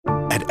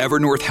At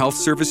Evernorth Health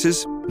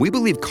Services, we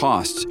believe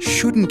costs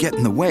shouldn't get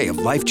in the way of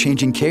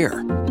life-changing care,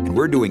 and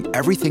we're doing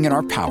everything in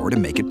our power to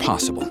make it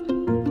possible.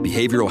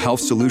 Behavioral health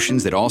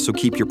solutions that also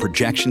keep your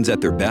projections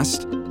at their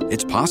best?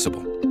 It's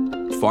possible.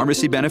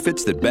 Pharmacy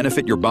benefits that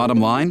benefit your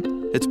bottom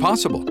line? It's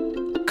possible.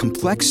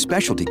 Complex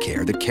specialty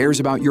care that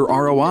cares about your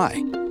ROI?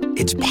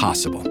 It's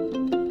possible.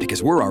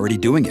 Because we're already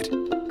doing it.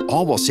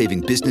 All while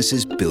saving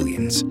businesses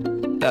billions.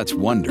 That's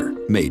Wonder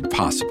made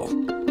possible.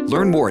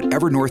 Learn more at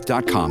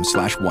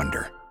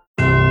evernorth.com/wonder.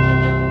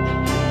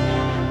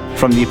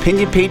 From the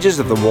opinion pages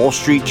of the Wall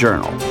Street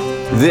Journal,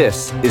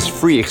 this is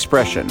Free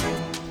Expression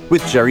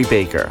with Gerry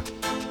Baker.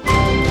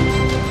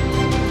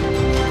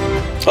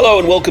 Hello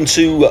and welcome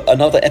to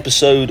another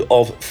episode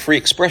of Free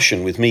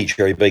Expression with me,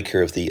 Gerry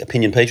Baker of the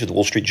opinion page of the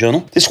Wall Street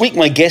Journal. This week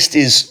my guest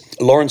is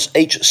Lawrence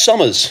H.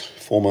 Summers,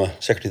 former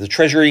Secretary of the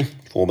Treasury,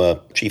 former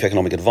Chief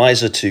Economic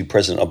Advisor to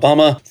President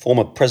Obama,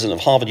 former President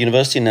of Harvard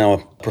University, now a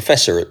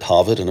professor at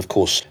Harvard, and of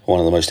course one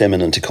of the most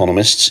eminent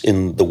economists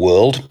in the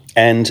world,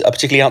 and a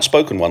particularly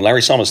outspoken one.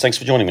 Larry Summers, thanks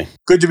for joining me.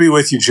 Good to be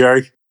with you,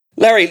 Gerry.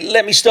 Larry,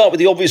 let me start with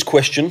the obvious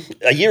question.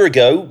 A year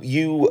ago,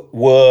 you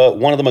were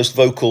one of the most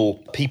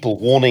vocal people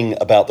warning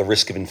about the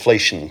risk of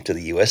inflation to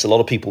the US. A lot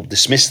of people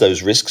dismissed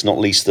those risks, not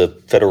least the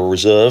Federal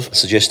Reserve,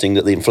 suggesting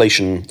that the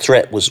inflation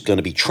threat was going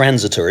to be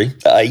transitory.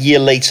 A year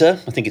later,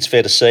 I think it's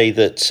fair to say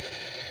that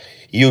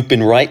you've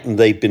been right and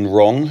they've been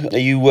wrong. Are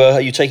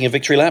you taking a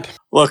victory lap?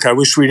 Look, I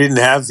wish we didn't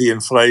have the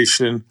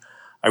inflation.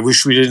 I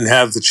wish we didn't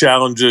have the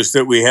challenges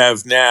that we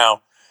have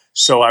now.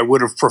 So I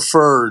would have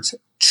preferred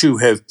to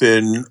have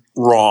been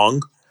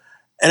wrong.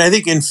 And I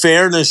think in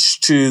fairness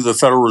to the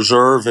Federal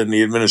Reserve and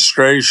the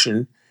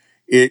administration,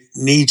 it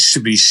needs to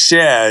be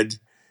said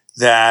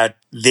that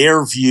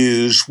their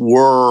views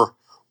were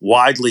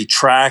widely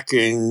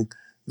tracking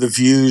the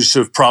views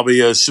of probably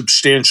a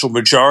substantial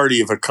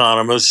majority of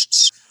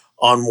economists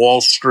on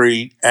Wall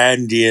Street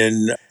and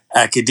in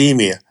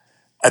academia.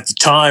 At the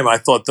time, I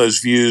thought those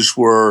views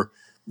were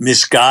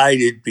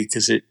misguided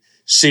because it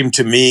seemed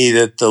to me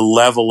that the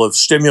level of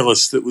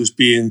stimulus that was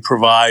being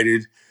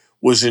provided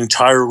was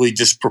entirely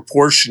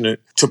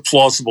disproportionate to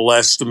plausible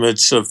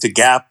estimates of the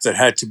gap that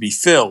had to be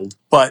filled.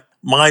 But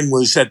mine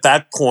was at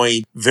that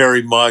point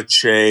very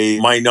much a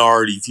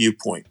minority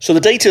viewpoint. So the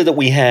data that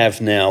we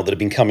have now that have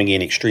been coming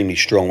in extremely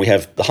strong, we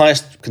have the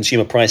highest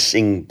consumer price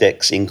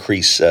index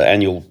increase,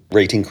 annual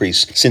rate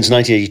increase since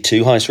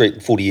 1982, highest rate in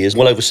 40 years,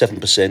 well over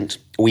 7%.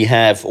 We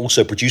have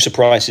also producer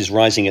prices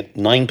rising at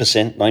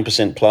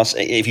 9% plus.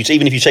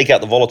 Even if you take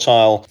out the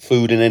volatile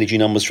food and energy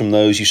numbers from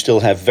those, you still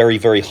have very,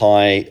 very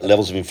high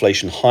levels of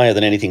inflation, higher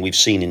than anything we've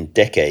seen in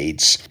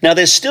decades. Now,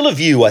 there's still a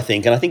view, I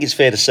think, and I think it's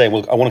fair to say,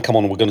 well, I want to come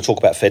on and we're going to talk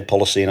about Fed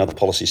policy and other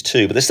policies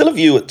too, but there's still a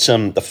view at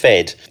the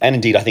Fed, and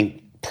indeed, I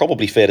think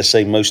probably fair to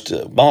say most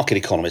market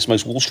economists,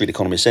 most Wall Street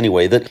economists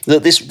anyway, that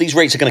these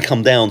rates are going to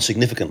come down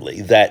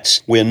significantly,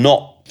 that we're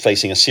not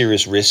facing a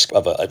serious risk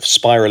of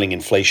spiraling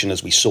inflation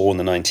as we saw in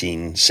the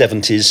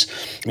 1970s.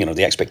 You know,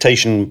 the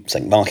expectation, I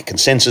think market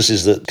consensus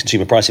is that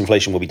consumer price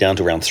inflation will be down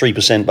to around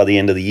 3% by the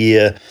end of the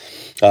year.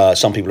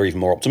 Some people are even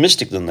more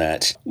optimistic than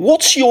that.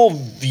 What's your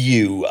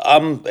view?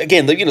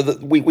 Again,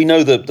 we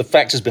know the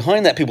factors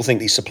behind that. People think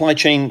these supply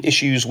chain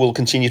issues will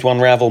continue to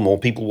unravel. More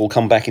people will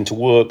come back into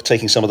work,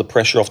 taking some of the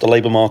pressure off the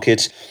labor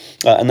market.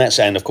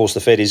 And of course,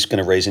 the Fed is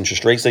going to raise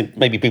interest rates.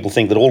 Maybe people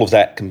think that all of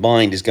that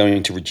combined is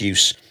going to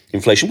reduce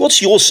inflation.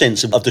 What's your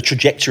sense of the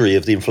trajectory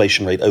of the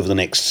inflation rate over the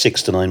next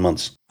 6 to 9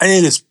 months? I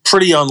think it's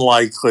pretty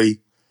unlikely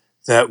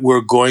that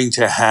we're going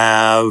to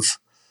have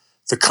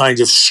the kind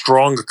of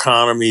strong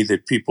economy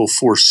that people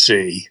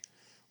foresee,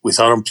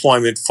 with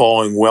unemployment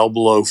falling well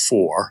below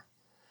 4,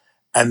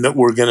 and that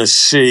we're going to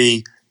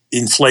see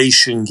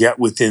inflation get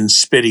within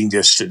spitting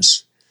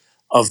distance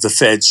of the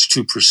Fed's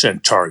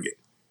 2% target.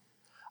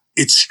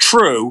 It's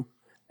true,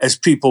 as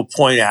people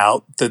point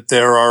out, that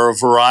there are a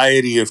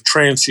variety of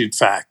transient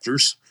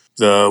factors.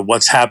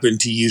 What's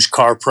happened to used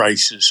car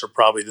prices are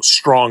probably the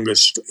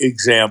strongest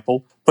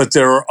example, but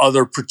there are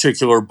other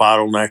particular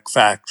bottleneck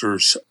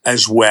factors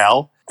as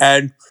well.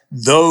 And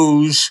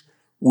those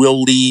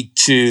will lead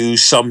to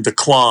some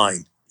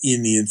decline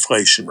in the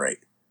inflation rate.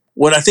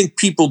 What I think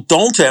people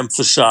don't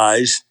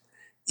emphasize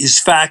is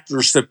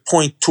factors that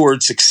point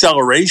towards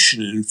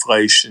acceleration in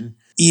inflation,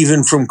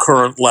 even from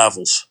current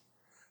levels.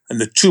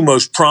 And the two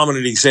most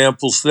prominent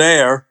examples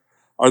there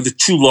are the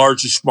two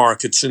largest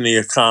markets in the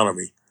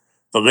economy,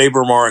 the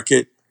labor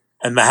market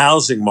and the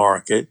housing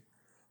market,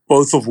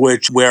 both of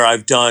which where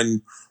I've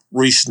done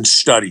recent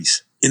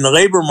studies. In the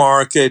labor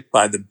market,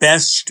 by the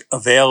best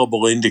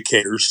available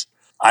indicators,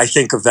 I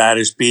think of that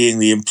as being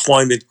the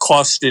employment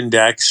cost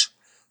index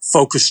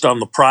focused on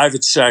the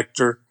private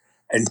sector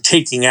and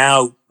taking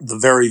out the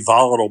very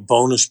volatile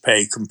bonus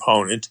pay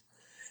component.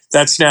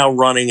 That's now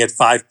running at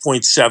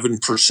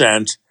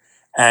 5.7%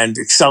 and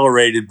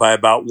accelerated by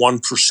about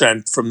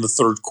 1% from the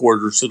third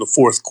quarter to the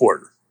fourth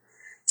quarter.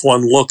 If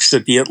one looks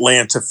at the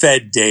Atlanta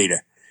Fed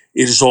data,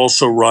 it is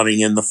also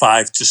running in the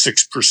 5 to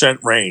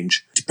 6%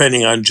 range,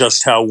 depending on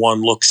just how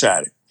one looks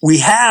at it. We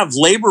have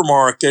labor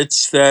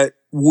markets that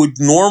would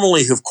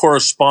normally have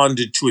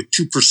corresponded to a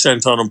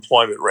 2%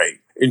 unemployment rate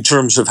in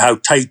terms of how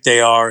tight they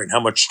are and how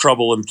much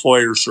trouble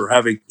employers are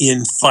having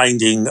in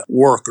finding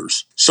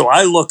workers. So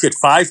I look at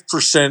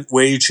 5%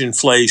 wage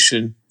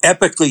inflation,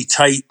 epically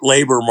tight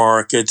labor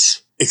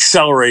markets,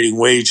 accelerating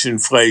wage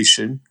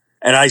inflation,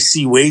 and I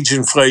see wage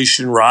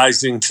inflation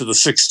rising to the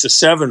 6 to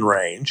 7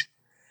 range.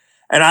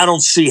 And I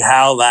don't see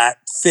how that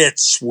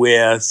fits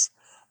with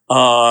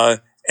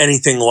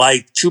anything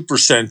like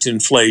 2%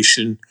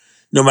 inflation,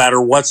 no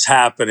matter what's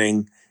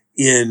happening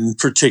in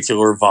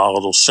particular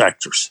volatile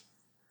sectors.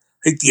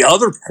 I think the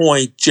other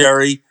point,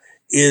 Jerry,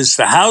 is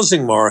the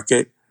housing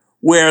market,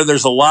 where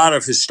there's a lot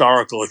of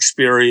historical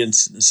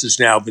experience. This has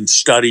now been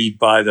studied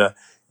by the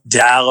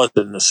Dallas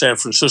and the San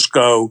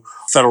Francisco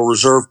Federal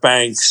Reserve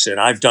banks, and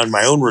I've done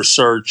my own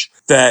research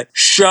that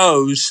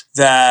shows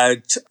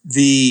that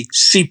the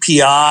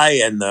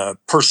CPI and the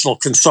personal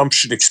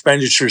consumption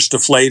expenditures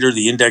deflator,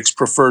 the index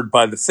preferred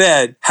by the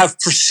Fed, have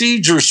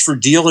procedures for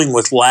dealing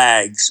with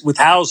lags with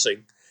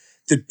housing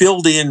that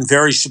build in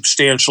very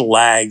substantial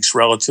lags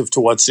relative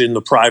to what's in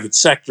the private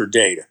sector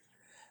data.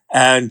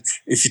 And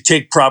if you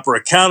take proper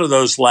account of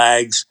those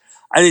lags,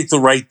 I think the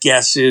right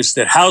guess is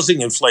that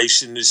housing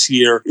inflation this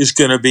year is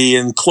going to be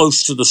in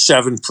close to the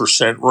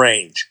 7%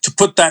 range. To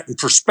put that in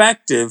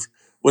perspective,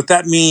 what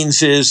that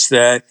means is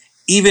that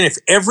even if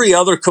every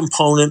other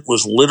component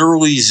was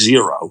literally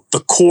zero,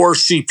 the core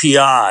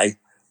CPI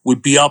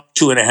would be up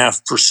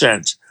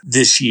 2.5%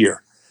 this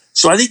year.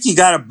 So I think you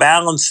got to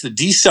balance the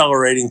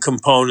decelerating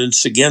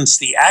components against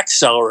the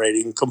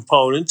accelerating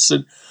components.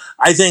 And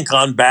I think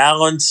on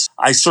balance,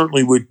 I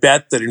certainly would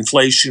bet that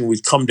inflation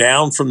would come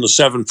down from the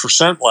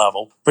 7%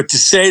 level. But to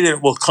say that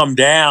it will come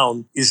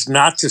down is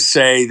not to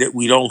say that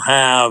we don't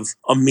have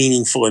a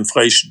meaningful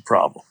inflation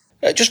problem.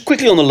 Just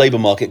quickly on the labour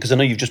market, because I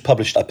know you've just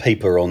published a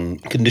paper on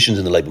conditions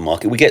in the labour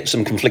market. We get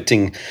some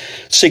conflicting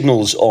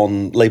signals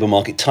on labour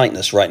market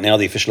tightness. Right now,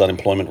 the official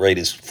unemployment rate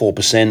is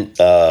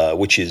 4%,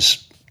 which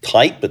is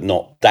tight, but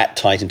not that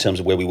tight in terms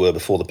of where we were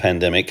before the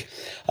pandemic.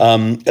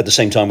 At the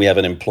same time, we have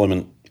an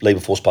employment labour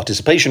force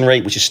participation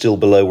rate, which is still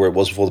below where it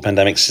was before the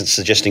pandemic,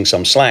 suggesting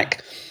some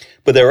slack.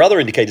 But there are other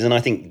indicators, and I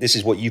think this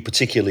is what you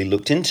particularly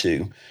looked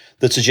into,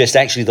 that suggest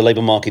actually the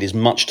labour market is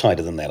much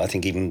tighter than that. I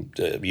think even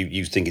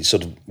you think it's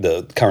sort of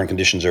the current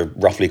conditions are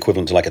roughly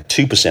equivalent to like a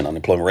 2%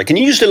 unemployment rate. Can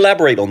you just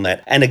elaborate on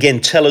that? And again,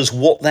 tell us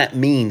what that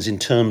means in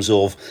terms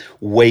of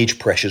wage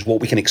pressures, what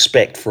we can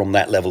expect from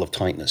that level of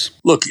tightness.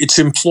 Look, it's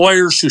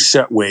employers who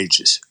set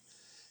wages.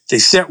 They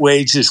set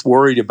wages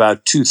worried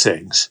about two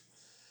things.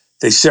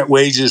 They set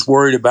wages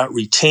worried about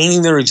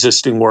retaining their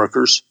existing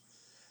workers,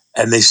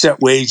 and they set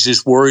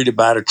wages worried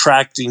about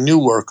attracting new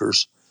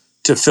workers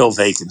to fill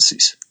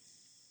vacancies.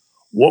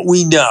 What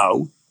we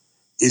know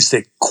is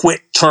that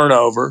quit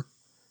turnover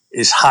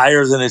is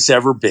higher than it's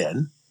ever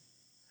been,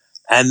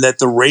 and that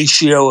the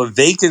ratio of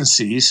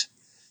vacancies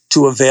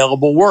to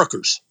available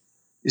workers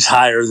is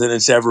higher than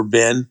it's ever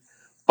been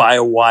by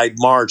a wide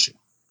margin.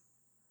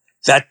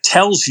 That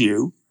tells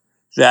you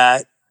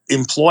that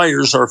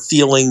employers are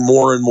feeling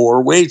more and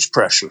more wage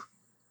pressure.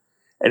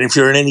 And if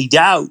you're in any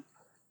doubt,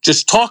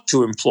 just talk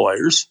to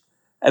employers,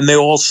 and they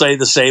all say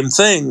the same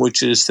thing,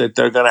 which is that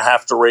they're going to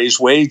have to raise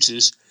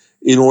wages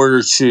in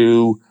order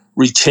to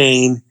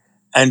retain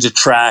and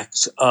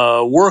attract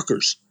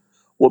workers.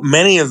 What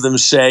many of them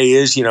say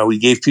is, we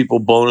gave people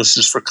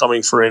bonuses for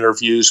coming for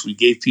interviews, we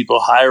gave people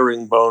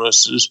hiring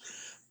bonuses,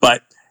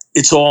 but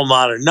it's all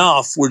not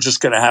enough. We're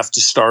just going to have to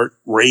start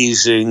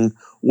raising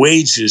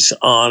wages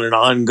on an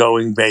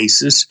ongoing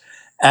basis.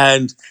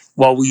 And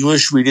while we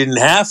wish we didn't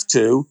have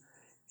to,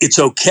 it's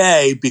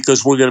okay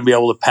because we're going to be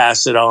able to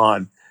pass it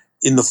on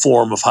in the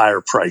form of higher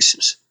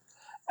prices.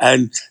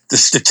 And the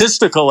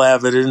statistical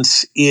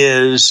evidence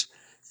is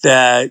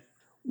that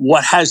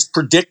what has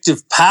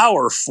predictive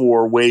power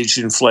for wage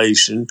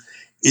inflation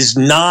is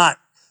not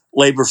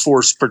labor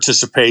force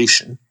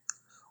participation.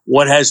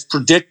 What has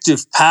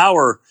predictive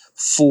power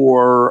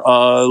for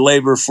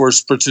labor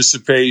force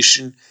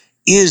participation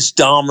is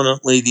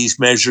dominantly these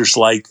measures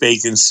like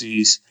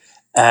vacancies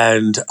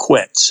and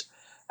quits.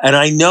 And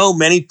I know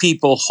many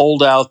people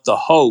hold out the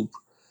hope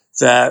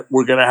that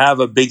we're going to have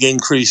a big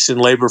increase in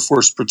labor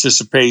force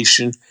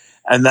participation,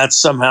 and that's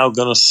somehow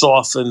going to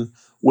soften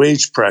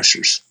wage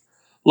pressures.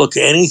 Look,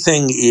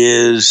 anything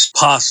is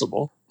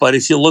possible, but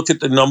if you look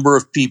at the number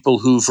of people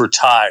who've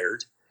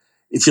retired,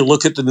 if you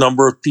look at the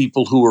number of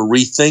people who are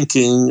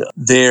rethinking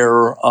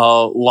their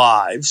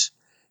lives,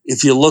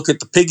 if you look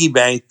at the piggy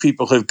bank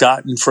people have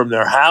gotten from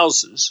their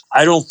houses,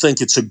 I don't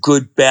think it's a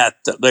good bet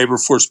that labor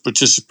force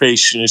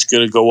participation is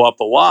going to go up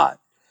a lot.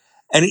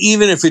 And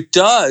even if it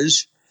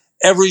does,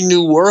 every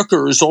new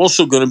worker is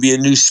also going to be a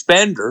new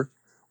spender,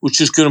 which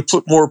is going to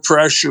put more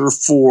pressure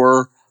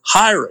for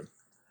hiring.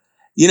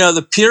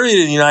 The period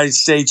in the United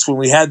States when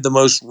we had the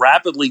most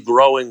rapidly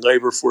growing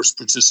labor force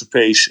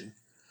participation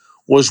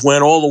was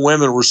when all the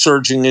women were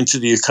surging into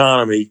the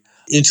economy,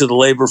 into the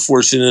labor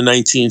force in the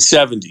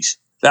 1970s.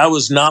 That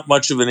was not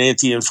much of an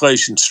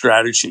anti-inflation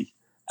strategy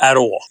at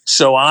all.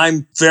 So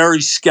I'm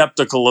very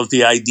skeptical of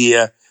the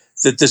idea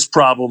that this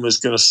problem is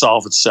going to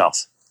solve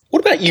itself.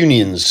 What about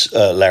unions,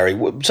 Larry?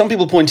 Some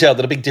people point out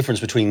that a big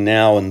difference between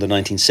now and the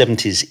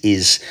 1970s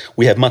is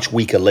we have much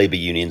weaker labor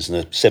unions. In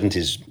the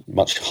 70s,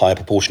 much higher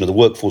proportion of the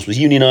workforce was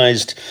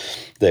unionized.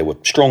 There were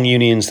strong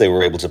unions. They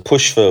were able to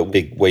push for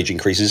big wage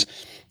increases,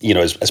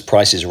 as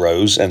prices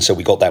rose. And so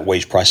we got that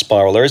wage price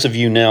spiral. There is a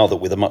view now that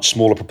with a much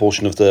smaller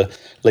proportion of the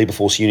labor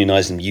force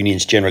unionized and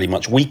unions generally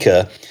much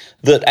weaker,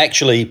 that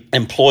actually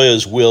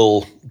employers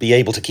will be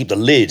able to keep the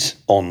lid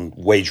on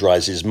wage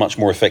rises much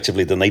more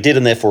effectively than they did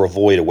and therefore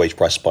avoid a wage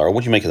price spiral.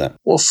 What do you make of that?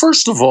 Well,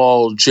 first of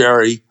all,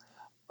 Jerry,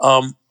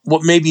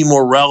 what may be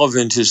more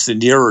relevant is the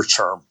nearer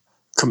term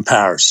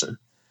comparison.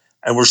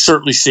 And we're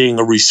certainly seeing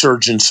a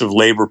resurgence of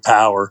labor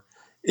power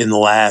in the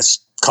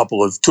last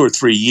couple of 2 or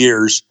 3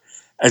 years.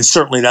 And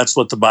certainly that's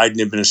what the Biden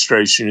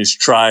administration is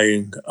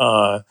trying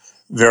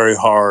very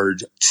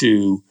hard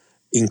to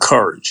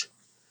encourage.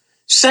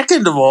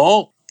 Second of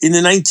all, in the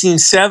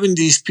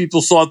 1970s,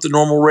 people thought the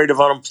normal rate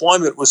of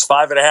unemployment was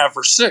 5.5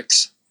 or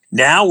 6.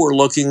 Now we're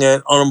looking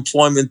at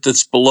unemployment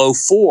that's below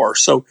 4.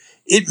 So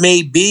it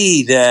may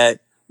be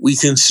that we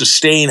can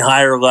sustain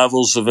higher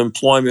levels of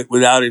employment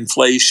without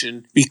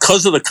inflation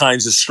because of the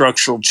kinds of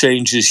structural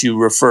changes you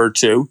refer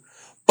to.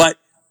 But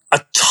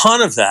a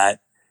ton of that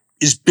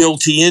is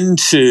built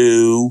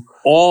into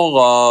all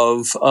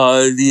of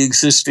the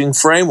existing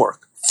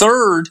framework.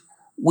 Third,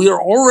 we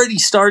are already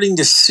starting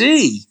to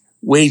see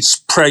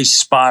wage price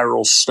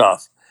spiral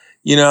stuff.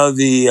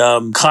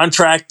 The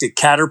contract at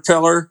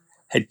Caterpillar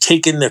had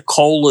taken the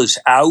COLAs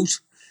out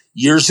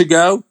years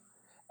ago,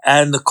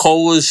 and the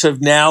COLAs have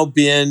now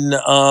been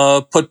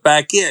put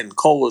back in.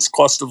 COLAs,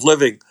 cost of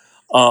living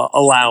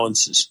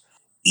allowances.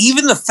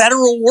 Even the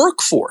federal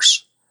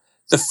workforce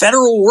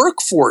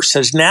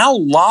has now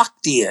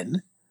locked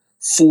in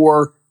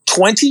for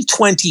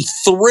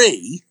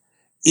 2023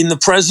 in the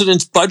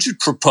president's budget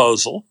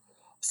proposal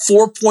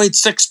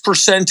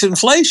 4.6%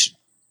 inflation.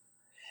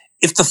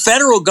 If the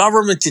federal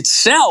government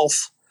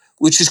itself,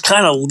 which is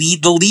kind of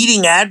the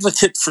leading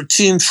advocate for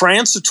team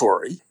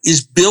transitory,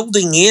 is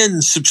building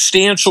in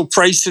substantial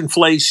price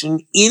inflation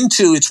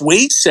into its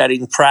wage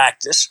setting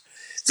practice,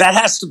 that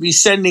has to be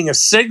sending a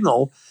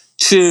signal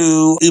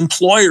to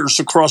employers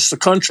across the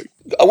country.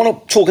 We're going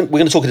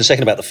to talk in a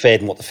second about the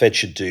Fed and what the Fed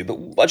should do,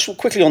 but just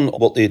quickly on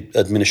what the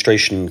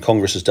administration,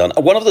 Congress has done.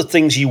 One of the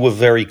things you were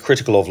very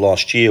critical of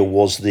last year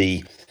was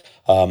the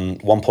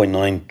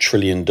 $1.9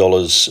 trillion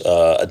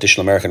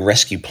additional American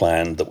Rescue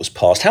Plan that was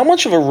passed. How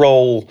much of a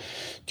role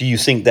do you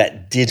think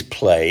that did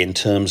play in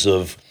terms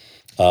of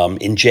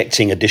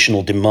injecting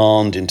additional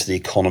demand into the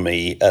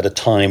economy at a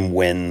time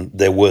when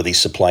there were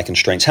these supply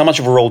constraints? How much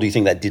of a role do you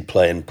think that did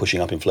play in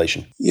pushing up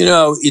inflation?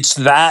 It's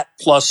that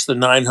plus the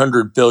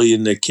 $900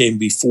 billion that came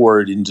before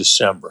it in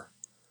December.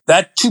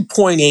 That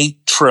 $2.8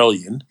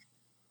 trillion,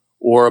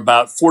 or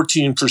about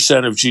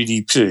 14% of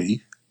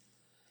GDP,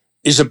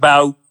 is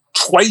about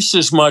twice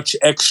as much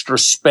extra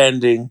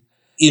spending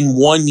in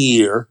 1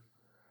 year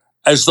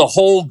as the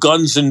whole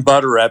guns and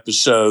butter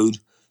episode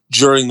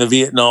during the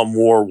Vietnam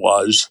War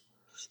was,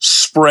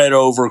 spread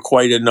over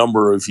quite a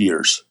number of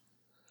years.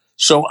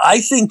 So I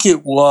think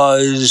it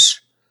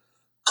was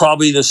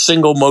probably the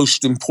single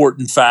most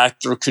important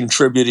factor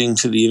contributing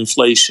to the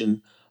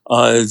inflation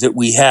that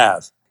we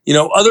have.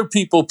 Other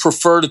people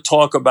prefer to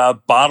talk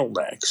about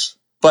bottlenecks,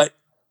 but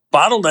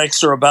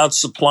bottlenecks are about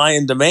supply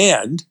and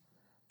demand.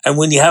 And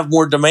when you have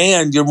more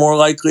demand, you're more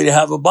likely to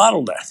have a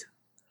bottleneck.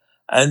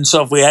 And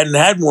so if we hadn't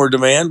had more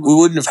demand, we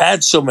wouldn't have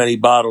had so many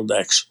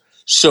bottlenecks.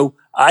 So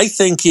I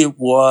think it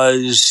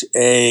was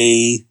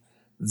a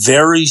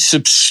very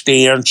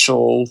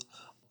substantial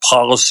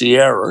policy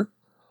error.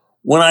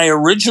 When I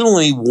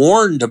originally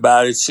warned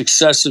about its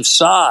excessive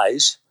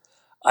size,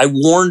 I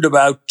warned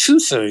about two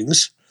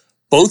things,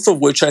 both of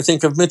which I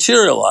think have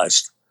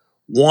materialized.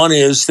 One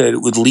is that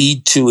it would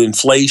lead to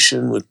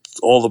inflation with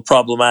all the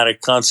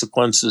problematic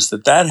consequences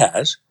that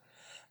has.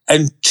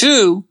 And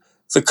two,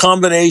 the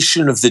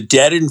combination of the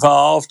debt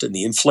involved and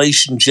the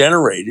inflation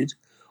generated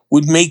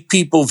would make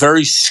people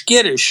very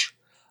skittish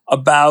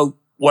about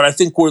what I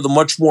think were the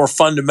much more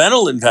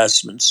fundamental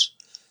investments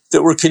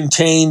that were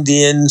contained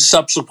in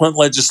subsequent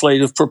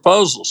legislative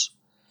proposals.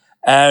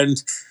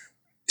 And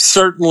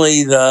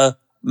certainly the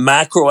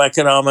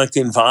macroeconomic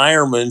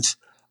environment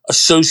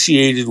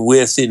associated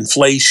with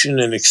inflation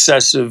and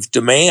excessive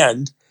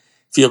demand,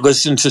 if you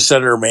listen to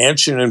Senator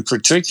Manchin in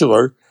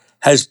particular,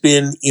 has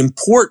been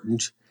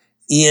important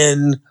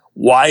in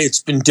why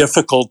it's been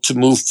difficult to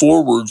move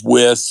forward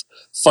with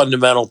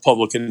fundamental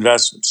public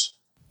investments.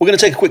 We're going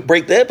to take a quick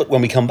break there, but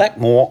when we come back,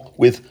 more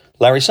with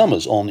Larry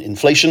Summers on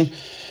inflation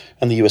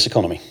and the U.S.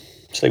 economy.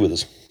 Stay with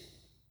us.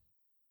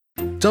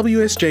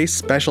 WSJ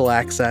Special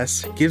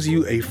Access gives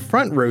you a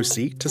front row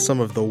seat to some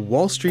of the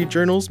Wall Street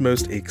Journal's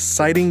most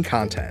exciting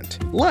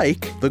content,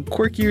 like The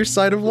Quirkier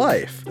Side of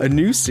Life, a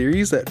new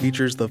series that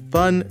features the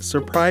fun,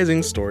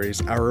 surprising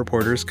stories our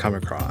reporters come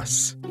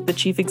across. the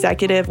chief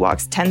executive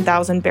walks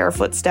 10,000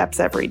 barefoot steps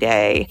every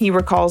day. He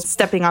recalls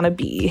stepping on a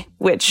bee,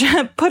 which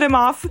put him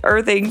off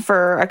earthing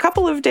for a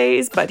couple of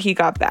days, but he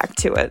got back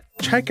to it.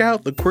 Check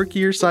out The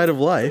Quirkier Side of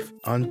Life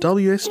on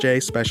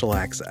WSJ Special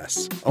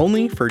Access,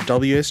 only for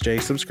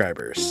WSJ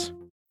subscribers.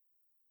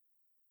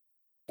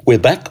 We're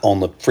back on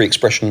the Free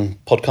Expression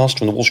podcast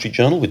from the Wall Street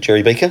Journal with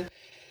Gerry Baker,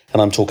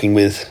 and I'm talking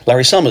with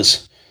Larry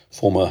Summers,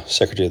 former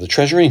Secretary of the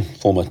Treasury,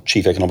 former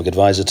Chief Economic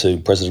Advisor to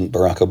President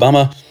Barack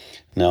Obama,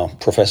 now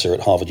professor at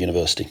Harvard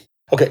University.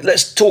 Okay,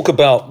 let's talk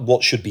about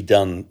what should be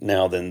done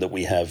now then that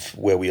we have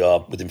where we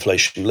are with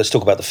inflation. Let's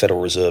talk about the Federal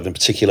Reserve in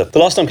particular. The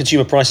last time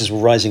consumer prices were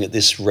rising at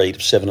this rate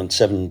of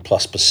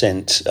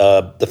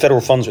 7+%, the federal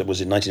funds rate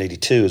was in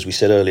 1982, as we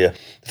said earlier.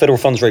 The federal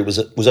funds rate was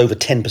over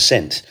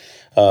 10%.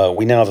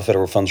 We now have a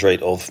federal funds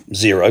rate of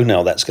 0.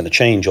 Now that's going to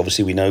change,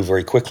 obviously, we know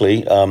very quickly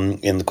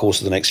in the course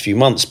of the next few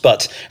months.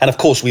 And of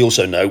course, we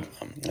also know,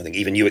 I think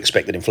even you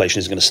expect that inflation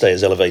is going to stay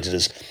as elevated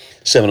as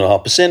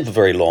 7.5% for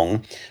very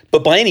long.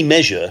 But by any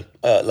measure,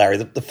 Larry,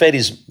 the Fed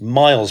is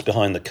miles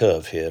behind the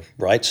curve here,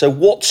 right? So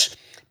what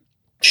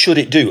should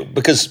it do?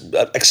 Because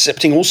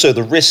accepting also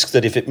the risk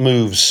that if it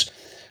moves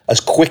as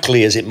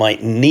quickly as it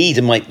might need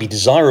and might be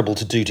desirable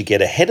to do to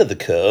get ahead of the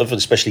curve,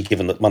 especially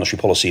given that monetary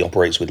policy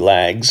operates with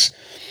lags,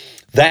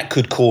 that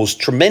could cause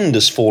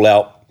tremendous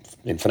fallout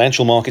in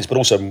financial markets, but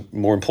also,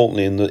 more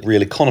importantly, in the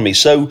real economy.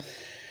 So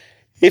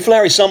if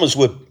Larry Summers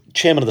were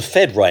chairman of the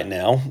Fed right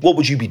now, what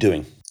would you be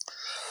doing?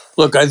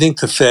 Look, I think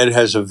the Fed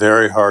has a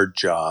very hard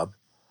job.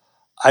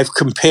 I've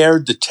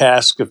compared the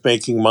task of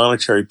making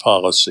monetary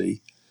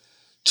policy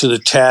to the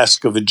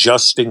task of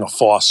adjusting a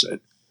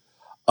faucet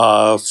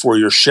for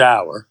your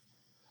shower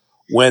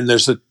when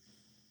there's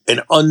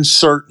an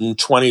uncertain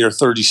 20 or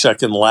 30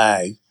 second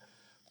lag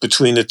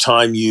between the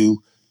time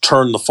you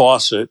turn the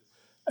faucet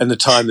and the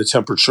time the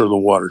temperature of the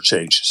water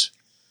changes.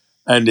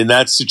 And in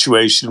that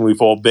situation,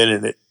 we've all been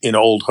in it in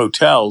old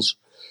hotels.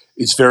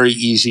 It's very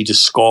easy to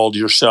scald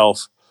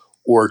yourself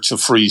or to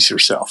freeze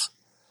yourself.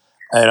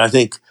 And I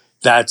think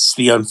that's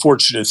the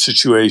unfortunate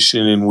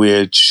situation in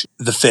which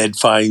the Fed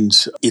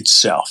finds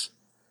itself.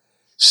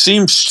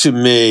 Seems to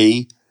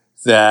me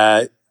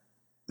that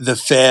the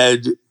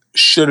Fed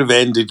should have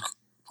ended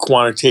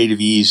quantitative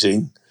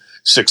easing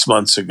 6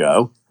 months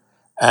ago,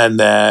 and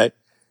that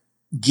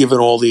given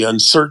all the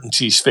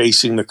uncertainties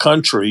facing the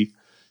country,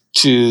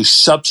 to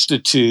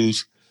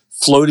substitute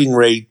floating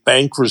rate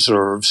bank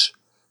reserves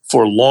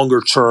for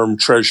longer term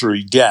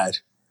Treasury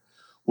debt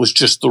was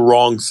just the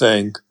wrong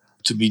thing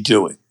to be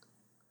doing.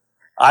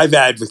 I've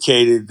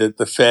advocated that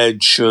the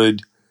Fed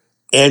should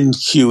end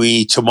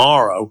QE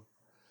tomorrow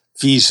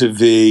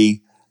vis-a-vis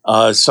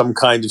some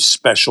kind of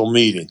special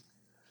meeting.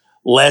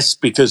 Less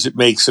because it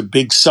makes a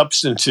big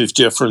substantive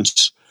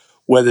difference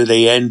whether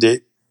they end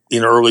it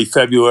in early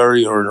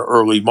February or in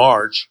early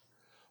March,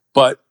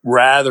 but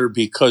rather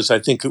because I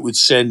think it would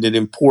send an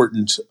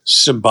important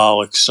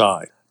symbolic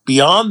sign.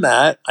 Beyond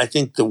that, I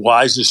think the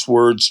wisest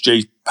words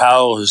Jay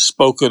Powell has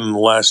spoken in the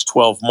last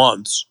 12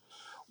 months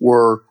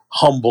were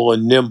humble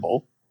and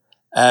nimble.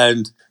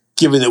 And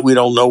given that we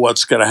don't know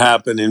what's going to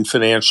happen in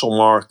financial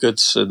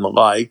markets and the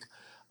like,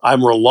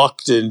 I'm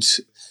reluctant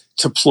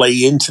to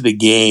play into the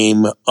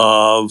game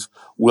of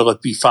will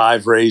it be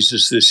 5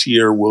 raises this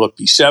year? Will it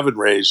be 7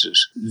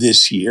 raises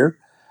this year?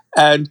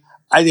 And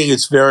I think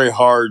it's very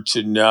hard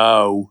to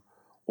know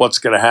what's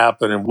going to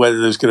happen and whether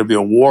there's going to be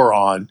a war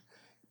on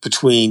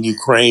between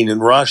Ukraine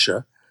and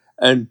Russia.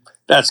 And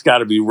that's got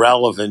to be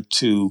relevant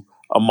to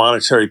a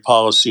monetary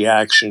policy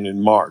action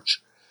in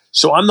March.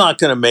 So I'm not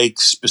going to make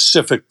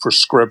specific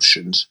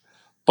prescriptions,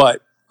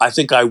 but I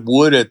think I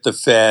would at the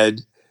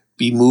Fed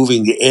be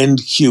moving to end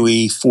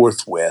QE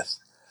forthwith.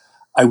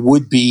 I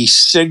would be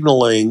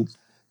signaling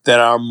that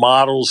our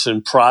models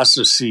and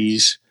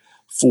processes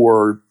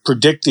for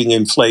predicting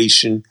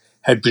inflation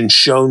had been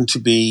shown to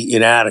be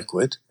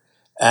inadequate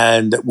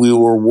and that we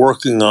were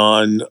working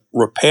on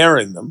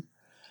repairing them.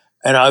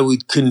 And I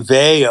would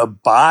convey a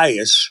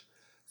bias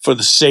for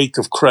the sake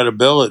of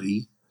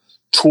credibility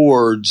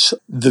towards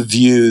the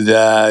view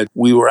that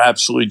we were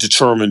absolutely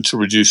determined to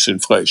reduce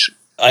inflation.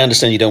 I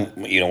understand you don't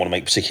want to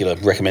make particular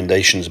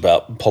recommendations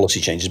about policy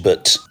changes,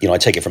 but I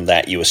take it from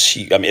that you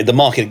assume. I mean, the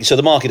market. So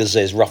the market, as I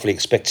say, is roughly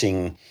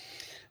expecting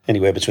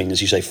anywhere between,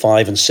 as you say,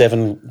 5 and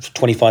 7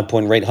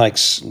 25-point rate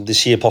hikes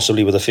this year,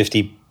 possibly with a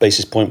 50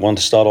 basis point one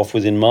to start off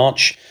with in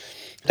March.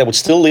 That would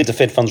still leave the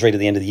Fed funds rate at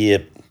the end of the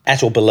year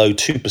at or below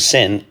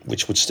 2%,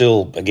 which would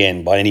still,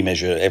 again, by any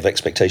measure of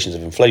expectations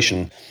of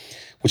inflation,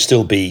 would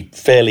still be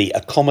fairly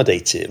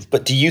accommodative.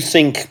 But do you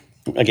think,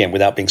 again,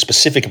 without being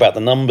specific about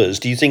the numbers,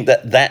 do you think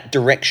that that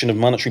direction of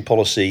monetary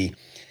policy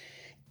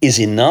is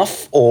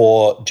enough,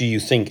 or do you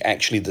think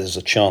actually there's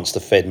a chance the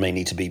Fed may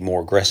need to be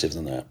more aggressive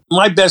than that?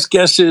 My best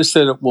guess is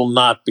that it will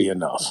not be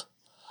enough.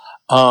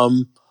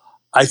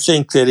 I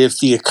think that if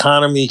the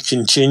economy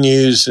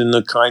continues in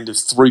the kind of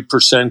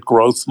 3%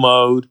 growth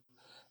mode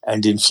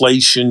and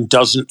inflation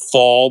doesn't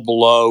fall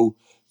below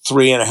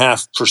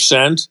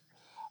 3.5%,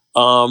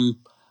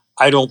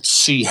 I don't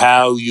see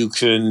how you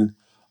can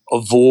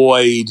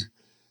avoid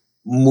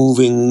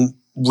moving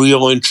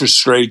real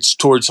interest rates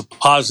towards a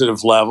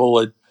positive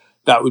level,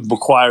 that would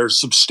require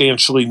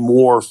substantially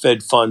more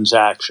Fed funds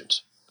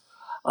actions.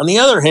 On the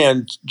other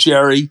hand,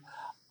 Jerry,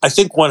 I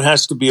think one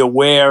has to be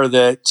aware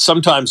that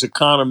sometimes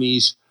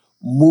economies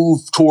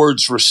move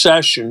towards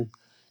recession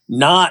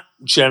not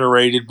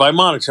generated by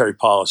monetary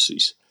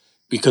policies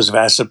because of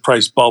asset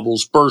price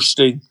bubbles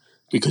bursting,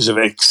 because of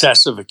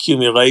excessive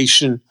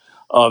accumulation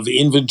of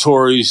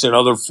inventories and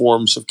other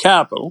forms of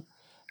capital,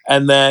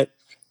 and that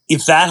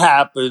if that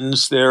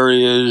happens, there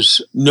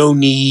is no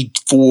need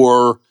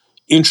for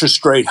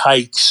interest rate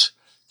hikes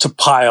to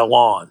pile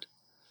on.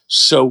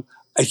 So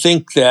I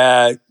think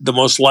that the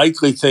most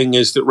likely thing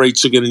is that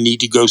rates are going to need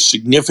to go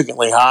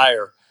significantly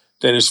higher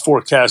than is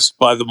forecast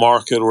by the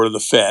market or the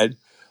Fed.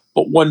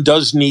 But one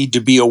does need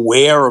to be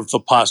aware of the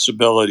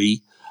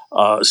possibility,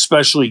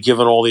 especially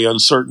given all the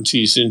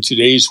uncertainties in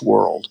today's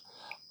world,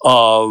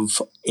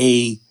 of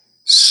a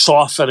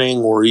softening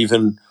or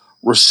even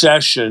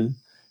recession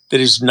that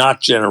is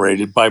not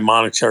generated by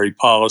monetary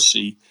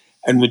policy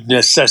and would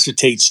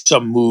necessitate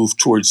some move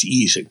towards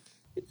easing.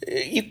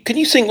 Can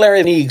you think, Larry,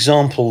 any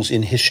examples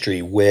in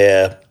history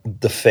where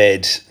the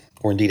Fed,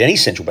 or indeed any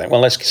central bank,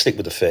 well, let's stick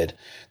with the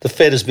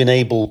Fed has been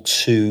able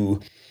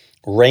to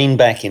rein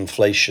back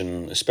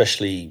inflation,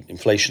 especially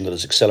inflation that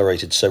has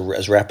accelerated so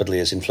as rapidly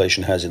as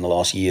inflation has in the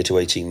last year to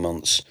 18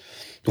 months.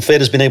 The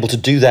Fed has been able to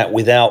do that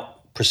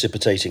without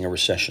precipitating a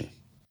recession.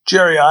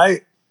 Jerry,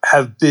 I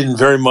have been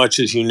very much,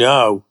 as you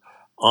know,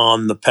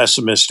 on the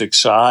pessimistic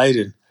side.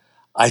 And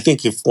I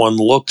think if one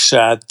looks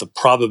at the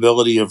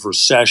probability of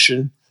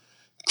recession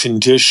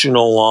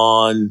conditional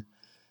on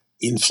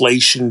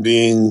inflation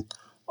being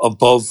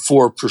above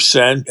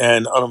 4%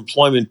 and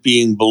unemployment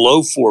being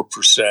below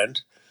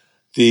 4%,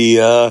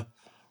 the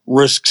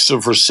risks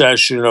of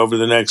recession over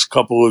the next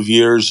couple of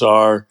years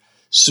are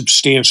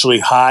substantially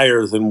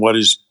higher than what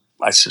is,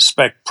 I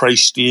suspect,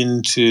 priced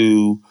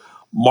into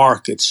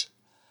markets.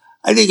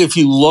 I think if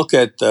you look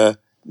at the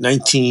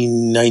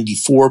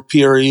 1994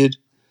 period,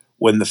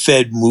 when the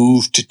Fed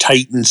moved to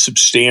tighten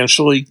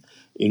substantially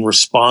in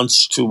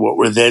response to what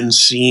were then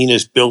seen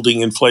as building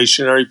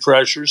inflationary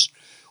pressures,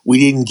 we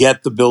didn't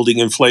get the building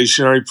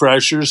inflationary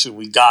pressures, and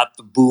we got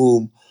the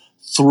boom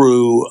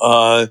through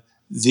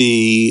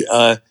the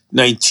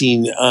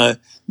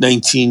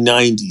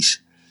 1990s.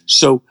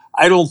 So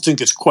I don't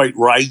think it's quite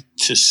right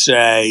to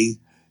say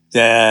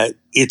that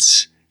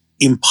it's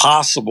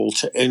impossible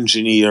to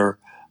engineer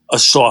a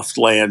soft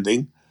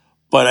landing,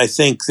 but I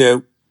think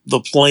that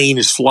the plane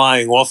is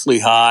flying awfully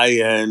high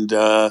and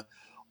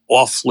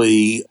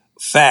awfully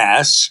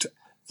fast.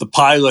 The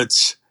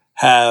pilots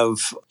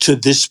have, to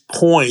this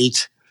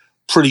point,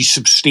 pretty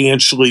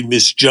substantially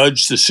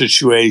misjudged the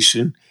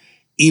situation,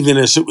 even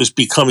as it was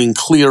becoming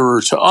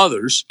clearer to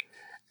others.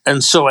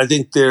 And so I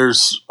think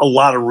there's a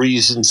lot of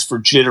reasons for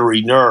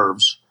jittery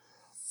nerves,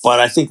 but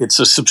I think it's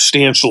a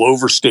substantial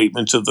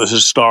overstatement of the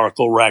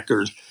historical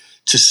record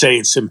to say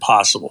it's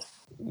impossible.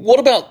 What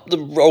about the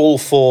role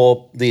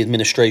for the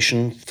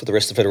administration, for the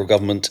rest of the federal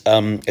government?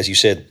 As you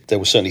said, there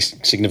was certainly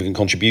significant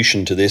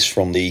contribution to this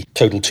from the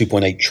total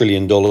 $2.8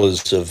 trillion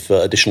of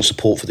additional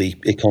support for the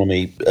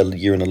economy a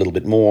year and a little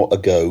bit more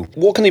ago.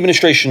 What can the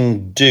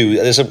administration do?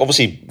 There's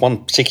obviously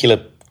one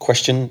particular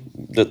question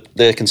that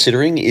they're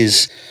considering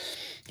is,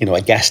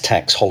 a gas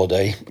tax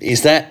holiday.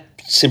 Is that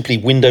simply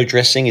window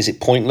dressing? Is it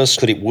pointless?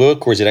 Could it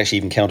work, or is it actually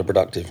even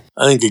counterproductive?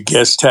 I think a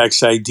gas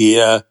tax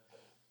idea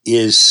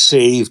is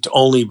saved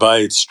only by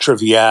its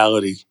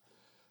triviality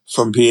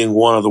from being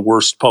one of the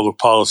worst public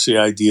policy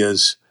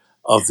ideas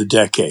of the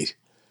decade.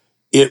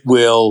 It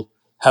will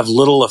have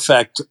little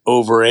effect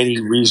over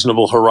any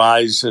reasonable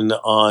horizon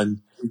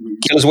on.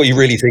 Tell us what you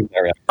really think,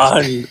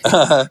 Larry.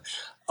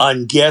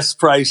 On gas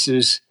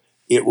prices.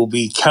 It will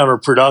be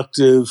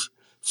counterproductive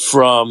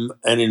from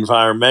an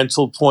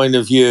environmental point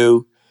of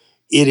view.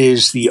 It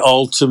is the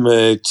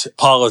ultimate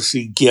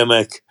policy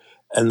gimmick,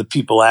 and the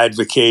people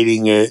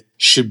advocating it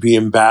should be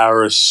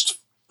embarrassed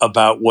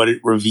about what it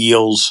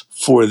reveals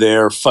for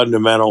their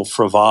fundamental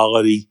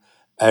frivolity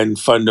and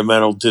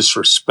fundamental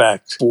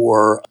disrespect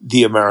for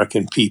the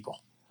American people.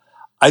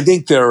 I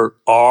think there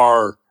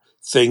are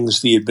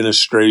things the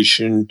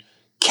administration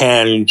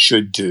can and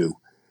should do.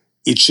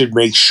 It should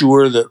make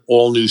sure that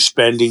all new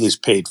spending is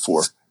paid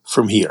for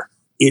from here.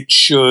 It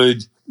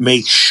should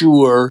make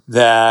sure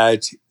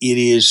that it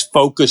is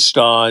focused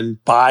on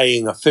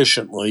buying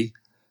efficiently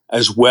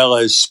as well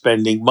as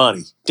spending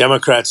money.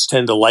 Democrats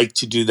tend to like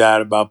to do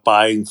that about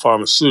buying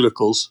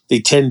pharmaceuticals. They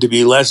tend to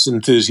be less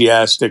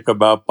enthusiastic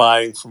about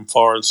buying from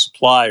foreign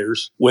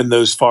suppliers when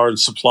those foreign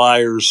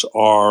suppliers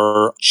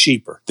are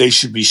cheaper. They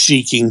should be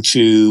seeking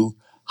to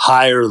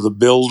hire the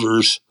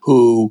builders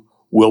who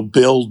will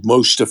build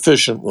most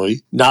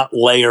efficiently, not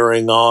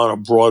layering on a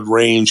broad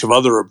range of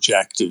other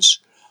objectives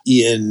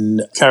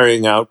in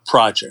carrying out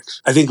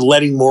projects. I think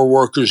letting more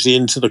workers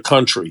into the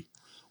country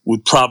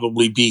would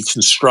probably be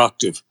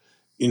constructive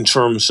in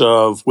terms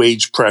of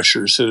wage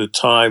pressures at a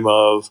time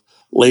of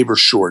labor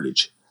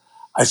shortage.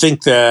 I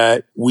think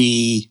that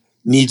we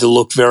need to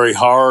look very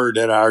hard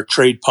at our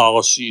trade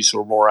policies,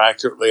 or more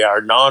accurately,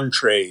 our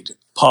non-trade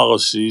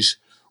policies,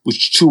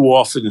 which too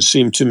often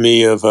seem to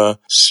me of a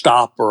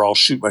stop or I'll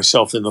shoot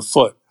myself in the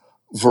foot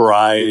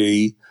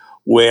variety,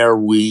 where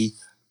we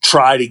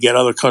try to get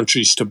other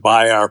countries to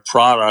buy our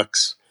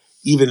products,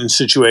 even in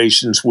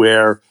situations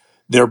where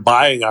their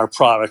buying our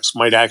products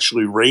might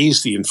actually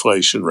raise the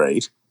inflation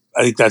rate.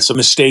 I think that's a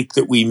mistake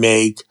that we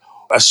make,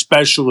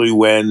 especially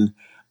when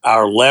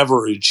our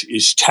leverage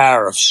is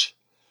tariffs,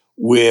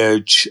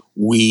 which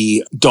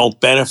we don't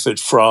benefit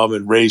from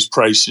and raise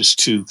prices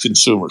to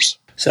consumers.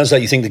 Sounds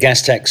like you think the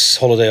gas tax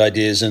holiday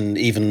idea is an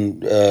even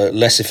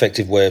less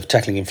effective way of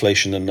tackling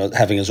inflation than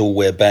having us all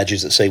wear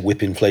badges that say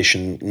whip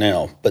inflation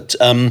now. But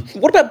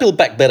what about Build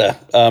Back Better?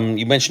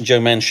 You mentioned Joe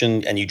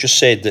Manchin, and you just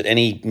said that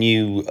any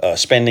new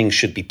spending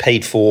should be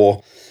paid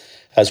for.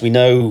 As we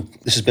know,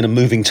 this has been a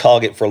moving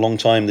target for a long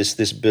time,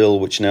 this bill,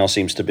 which now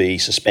seems to be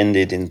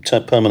suspended in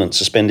permanent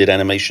suspended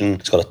animation.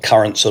 It's got a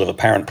current sort of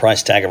apparent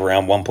price tag of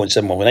around $1.7,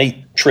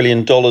 $1.8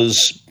 trillion.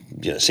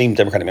 Seen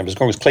Democratic members of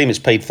Congress claim it's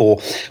paid for,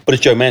 but as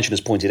Joe Manchin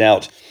has pointed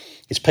out,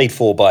 it's paid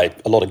for by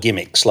a lot of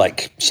gimmicks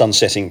like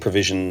sunsetting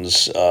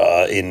provisions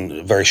in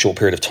a very short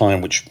period of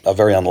time, which are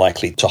very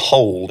unlikely to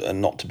hold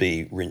and not to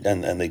be,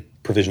 and the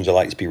provisions are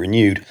likely to be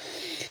renewed.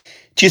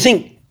 Do you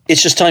think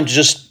it's just time to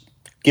just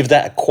give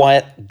that a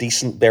quiet,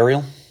 decent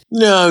burial?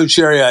 No,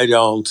 Jerry, I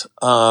don't.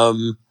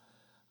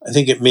 I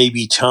think it may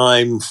be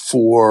time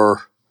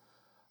for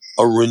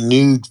a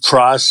renewed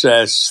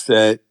process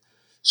that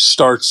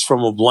starts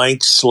from a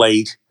blank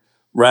slate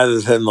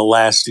rather than the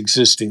last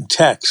existing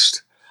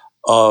text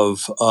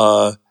of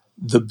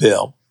the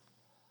bill.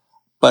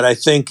 But I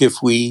think if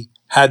we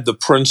had the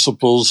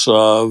principles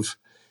of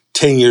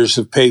 10 years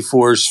of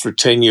pay-fors for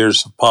 10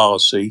 years of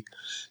policy,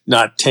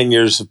 not 10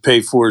 years of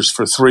pay-fors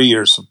for 3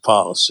 years of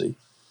policy,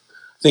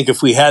 I think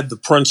if we had the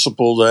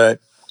principle that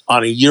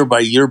on a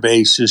year-by-year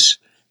basis,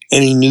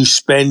 any new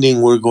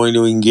spending we're going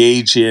to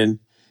engage in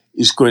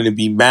is going to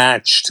be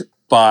matched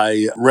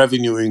by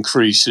revenue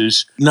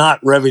increases, not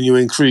revenue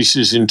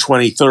increases in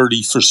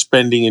 2030 for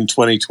spending in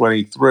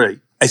 2023.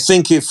 I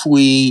think if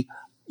we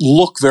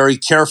look very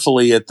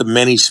carefully at the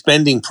many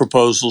spending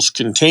proposals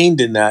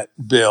contained in that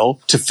bill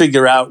to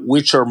figure out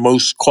which are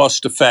most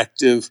cost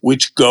effective,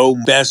 which go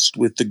best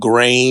with the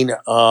grain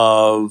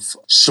of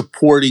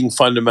supporting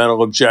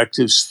fundamental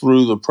objectives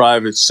through the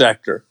private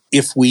sector,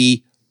 if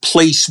we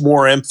place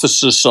more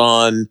emphasis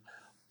on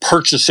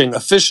purchasing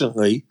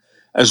efficiently,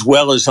 as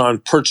well as on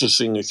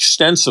purchasing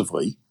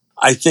extensively,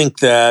 I think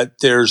that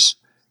there's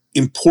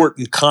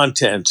important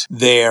content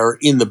there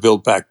in the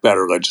Build Back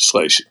Better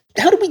legislation.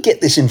 How did we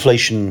get this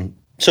inflation?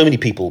 So many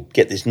people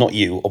get this, not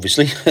you,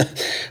 obviously,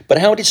 but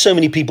how did so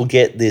many people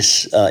get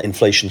this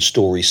inflation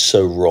story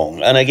so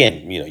wrong? And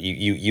again,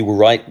 you were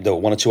right. There were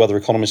one or two other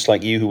economists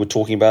like you who were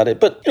talking about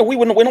it, but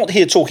we're not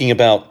here talking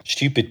about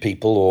stupid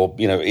people or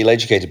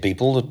ill-educated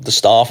people. The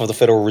staff of the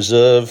Federal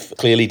Reserve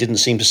clearly didn't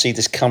seem to see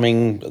this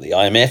coming. The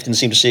IMF didn't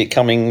seem to see it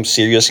coming.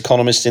 Serious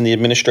economists in the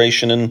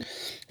administration and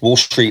Wall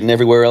Street and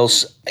everywhere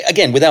else.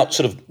 Again, without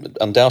sort of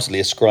undoubtedly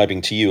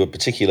ascribing to you a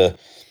particular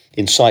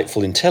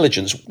insightful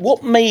intelligence,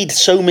 what made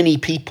so many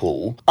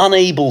people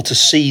unable to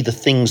see the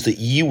things that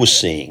you were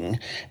seeing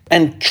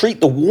and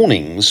treat the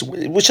warnings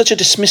with such a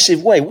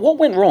dismissive way? What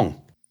went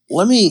wrong?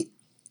 Let me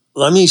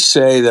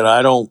say that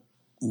I don't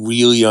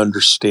really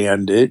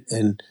understand it.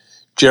 And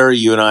Jerry,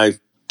 you and I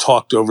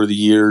talked over the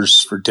years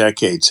for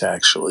decades,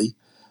 actually.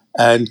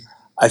 And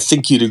I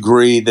think you'd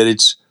agree that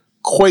it's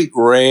quite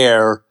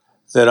rare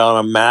that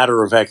on a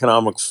matter of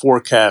economic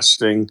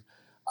forecasting,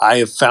 I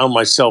have found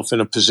myself in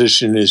a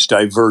position as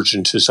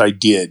divergent as I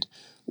did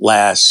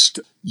last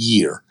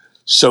year.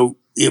 So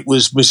it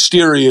was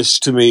mysterious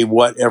to me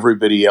what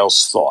everybody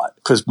else thought,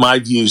 because my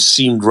views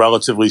seemed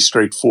relatively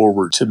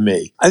straightforward to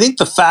me. I think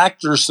the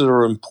factors that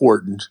are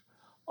important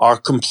are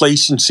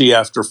complacency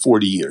after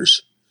 40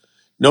 years.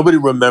 Nobody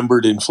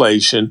remembered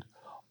inflation.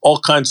 All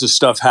kinds of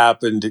stuff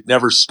happened. It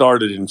never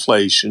started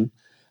inflation.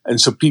 And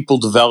so people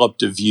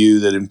developed a view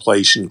that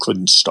inflation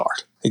couldn't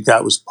start. I think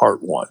that was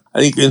part one. I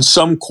think in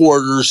some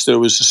quarters, there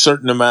was a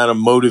certain amount of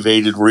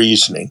motivated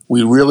reasoning.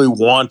 We really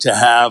want to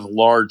have a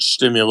large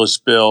stimulus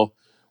bill.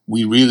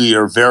 We really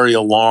are very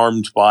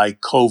alarmed by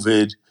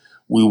COVID.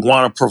 We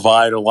want to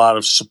provide a lot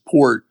of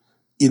support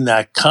in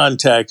that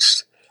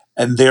context.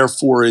 And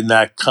therefore, in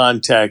that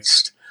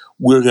context,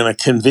 we're going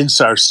to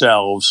convince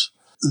ourselves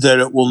that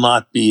it will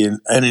not be an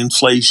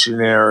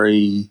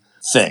inflationary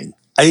thing.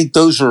 I think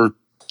those are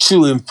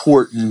two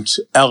important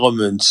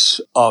elements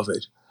of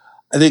it.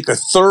 I think a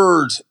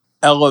third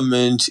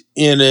element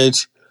in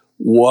it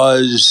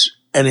was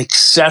an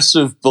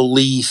excessive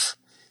belief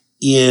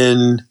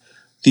in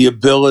the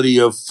ability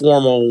of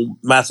formal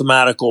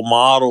mathematical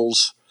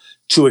models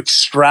to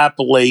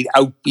extrapolate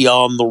out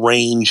beyond the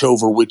range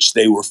over which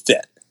they were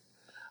fit.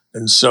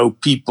 And so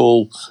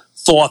people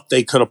thought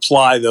they could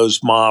apply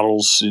those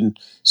models in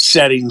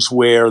settings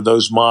where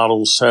those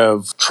models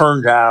have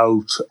turned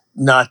out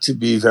not to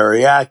be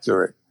very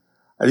accurate.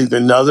 I think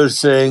another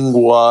thing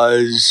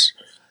was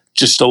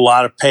just a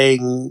lot of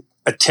paying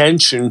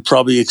attention,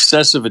 probably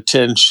excessive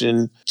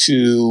attention,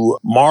 to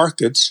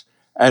markets,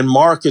 and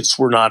markets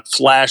were not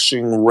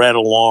flashing red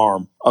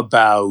alarm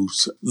about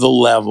the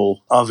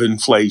level of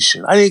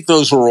inflation. I think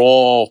those were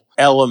all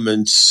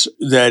elements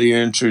that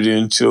entered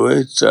into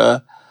it.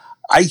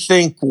 I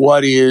think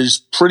what is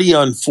pretty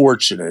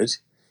unfortunate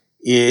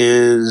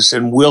is,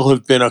 and will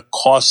have been a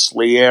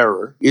costly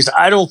error, is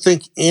I don't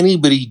think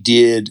anybody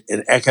did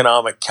an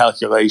economic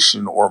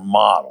calculation or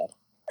model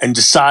and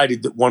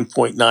decided that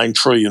 1.9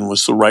 trillion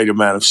was the right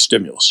amount of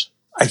stimulus.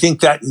 I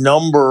think that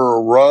number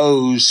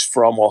arose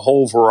from a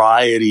whole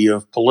variety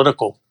of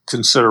political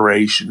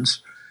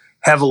considerations,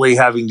 heavily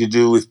having to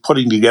do with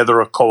putting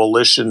together a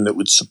coalition that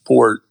would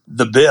support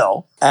the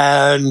bill.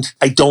 And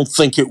I don't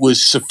think it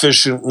was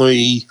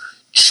sufficiently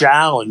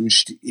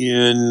challenged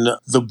in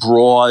the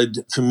broad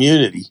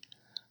community.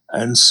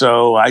 And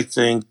so I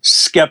think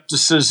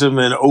skepticism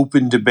and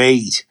open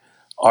debate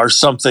are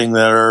something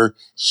that are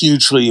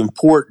hugely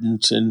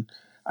important, and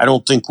I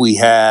don't think we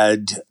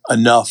had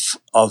enough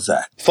of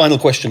that. Final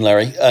question,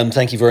 Larry.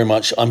 Thank you very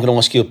much. I'm going to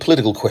ask you a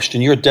political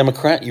question. You're a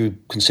Democrat. You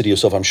consider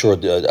yourself, I'm sure,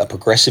 a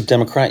progressive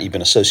Democrat. You've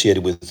been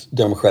associated with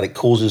democratic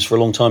causes for a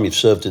long time. You've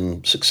served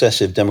in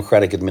successive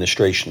Democratic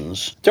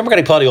administrations.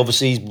 Democratic Party,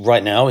 obviously,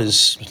 right now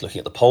is looking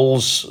at the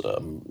polls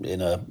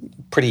in a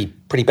pretty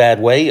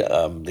bad way.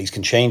 These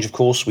can change, of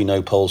course. We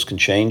know polls can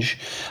change.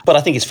 But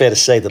I think it's fair to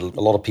say that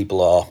a lot of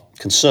people are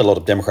concerned, a lot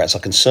of Democrats are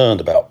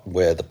concerned about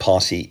where the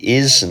party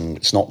is, and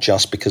it's not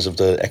just because of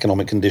the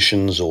economic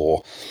conditions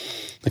or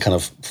the kind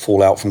of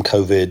fallout from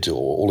COVID or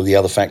all of the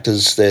other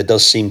factors. There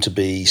does seem to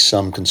be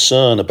some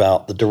concern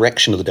about the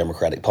direction of the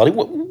Democratic Party.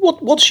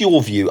 What's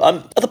your view?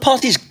 Are the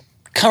party's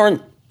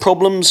current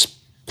problems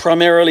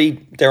primarily,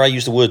 dare I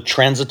use the word,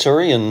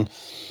 transitory and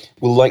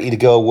will likely to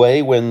go away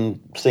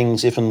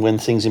if and when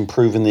things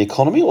improve in the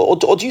economy? Or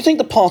do you think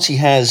the party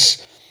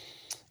has,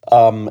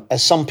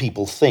 as some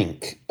people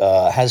think,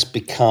 has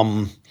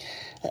become,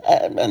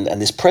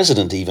 and this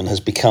president even has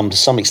become to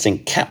some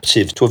extent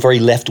captive to a very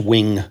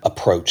left-wing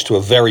approach, to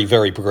a very,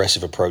 very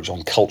progressive approach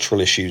on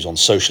cultural issues, on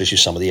social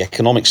issues, some of the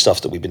economic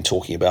stuff that we've been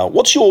talking about?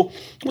 What's your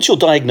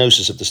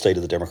diagnosis of the state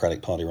of the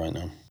Democratic Party right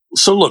now?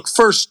 So look,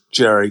 first,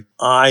 Jerry,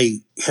 I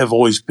have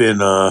always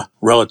been a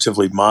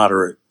relatively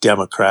moderate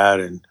Democrat,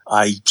 and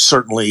I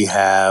certainly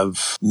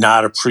have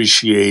not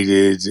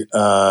appreciated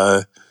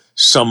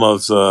some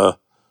of the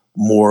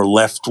more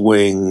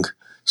left-wing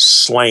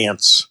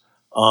slants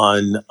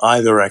on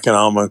either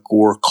economic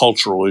or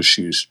cultural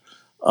issues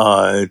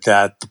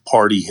that the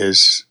party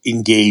has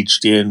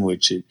engaged in,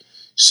 which it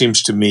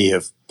seems to me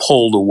have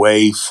pulled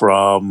away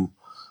from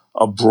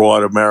a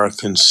broad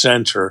American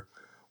center,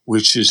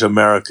 which is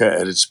America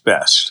at its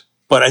best.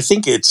 But I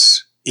think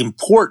it's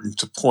important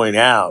to point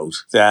out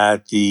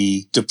that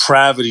the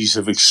depravities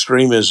of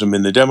extremism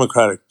in the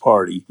Democratic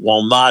Party,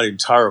 while not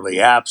entirely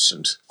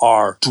absent,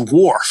 are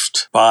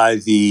dwarfed by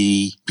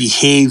the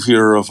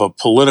behavior of a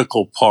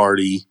political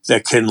party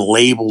that can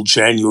label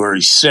January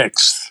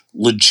 6th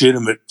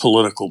legitimate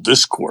political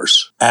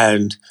discourse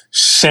and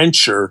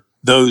censure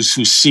those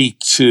who seek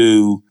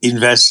to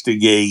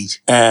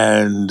investigate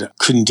and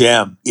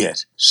condemn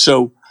it.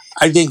 So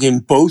I think in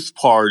both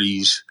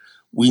parties,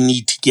 we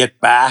need to get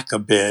back a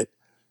bit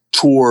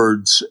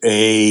towards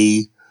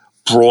a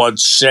broad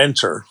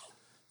center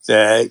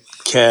that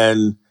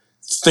can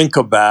think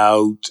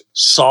about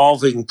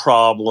solving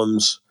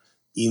problems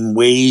in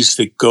ways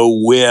that go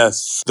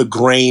with the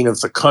grain of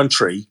the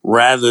country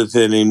rather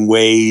than in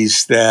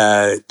ways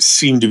that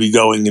seem to be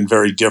going in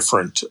very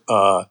different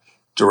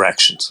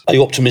directions. Are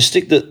you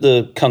optimistic that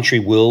the country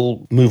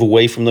will move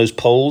away from those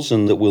polls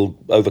and that we'll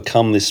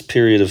overcome this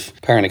period of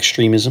apparent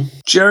extremism?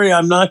 Jerry,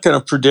 I'm not going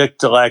to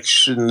predict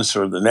elections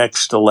or the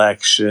next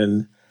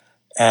election,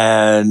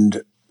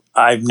 and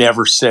I've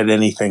never said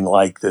anything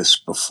like this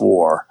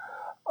before.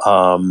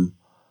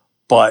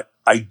 But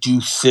I do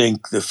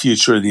think the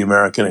future of the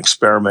American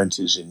experiment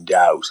is in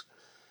doubt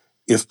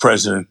if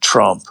President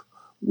Trump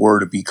were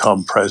to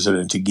become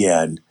president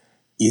again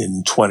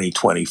in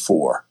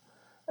 2024.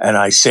 And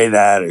I say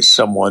that as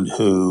someone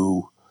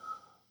who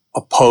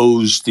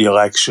opposed the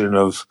election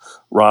of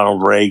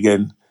Ronald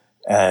Reagan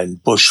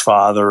and Bush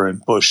father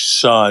and Bush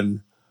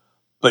son,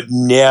 but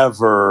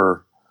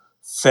never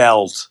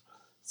felt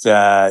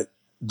that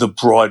the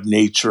broad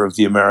nature of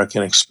the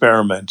American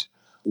experiment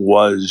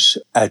was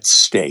at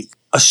stake.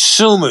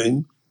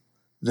 Assuming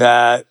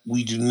that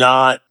we do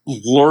not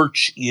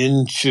lurch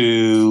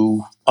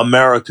into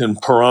American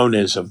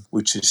Peronism,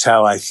 which is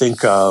how I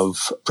think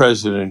of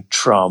President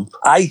Trump,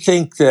 I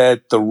think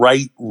that the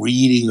right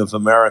reading of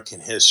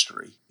American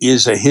history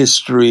is a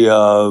history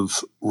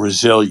of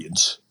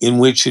resilience, in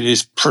which it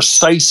is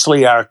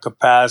precisely our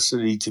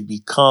capacity to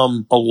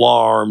become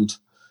alarmed,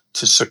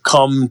 to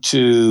succumb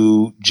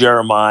to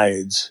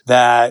Jeremiads,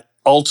 that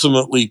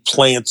ultimately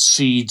plants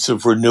seeds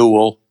of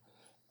renewal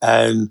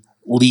and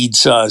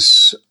leads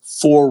us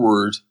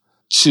forward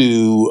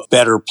to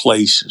better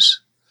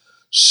places.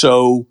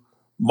 So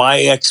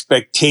my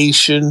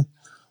expectation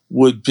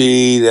would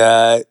be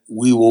that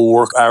we will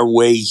work our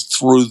way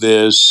through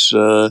this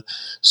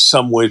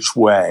some which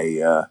way.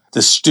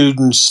 The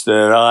students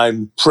that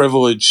I'm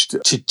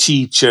privileged to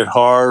teach at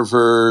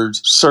Harvard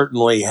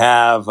certainly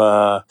have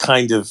a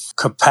kind of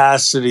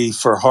capacity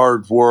for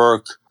hard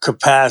work,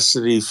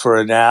 capacity for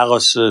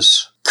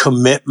analysis,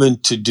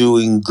 commitment to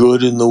doing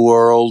good in the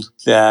world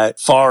that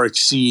far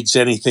exceeds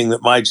anything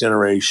that my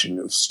generation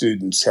of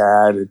students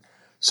had. And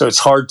so it's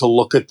hard to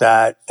look at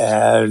that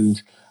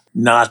and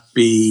not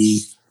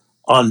be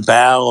on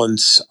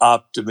balance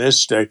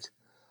optimistic.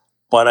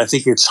 But I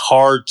think it's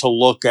hard to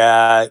look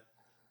at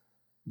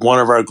one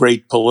of our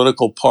great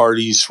political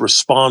parties'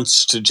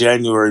 response to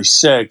January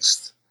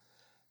 6th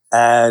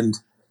and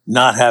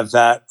not have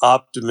that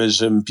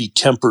optimism be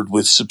tempered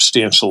with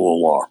substantial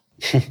alarm.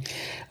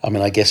 I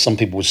mean, I guess some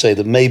people would say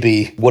that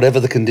maybe whatever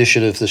the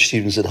condition of the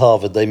students at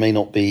Harvard, they may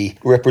not be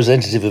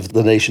representative of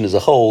the nation as a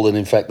whole. And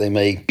in fact, they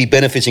may be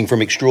benefiting from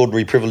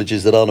extraordinary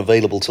privileges that aren't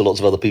available to lots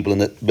of other people.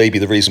 And that may be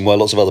the reason why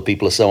lots of other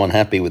people are so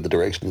unhappy with the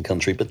direction of the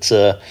country. But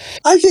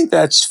I think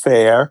that's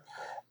fair.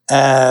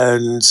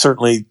 And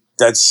certainly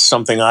that's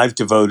something I've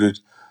devoted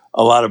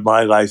a lot of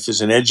my life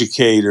as an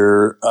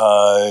educator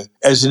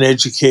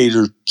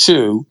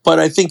too. But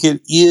I think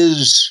it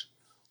is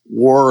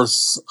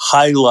worth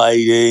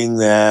highlighting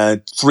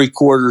that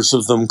 3/4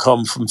 of them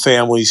come from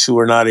families who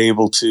are not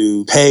able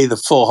to pay the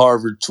full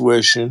Harvard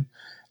tuition,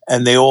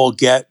 and they all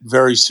get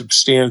very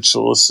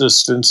substantial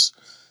assistance,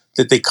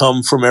 that they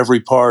come from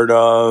every part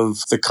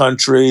of the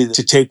country.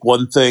 To take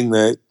one thing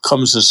that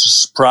comes as a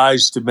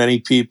surprise to many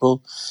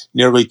people,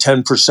 nearly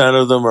 10%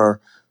 of them are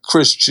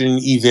Christian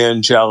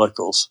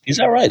evangelicals. Is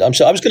that right? I was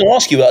going to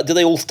ask you, don't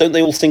they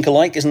all think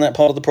alike? Isn't that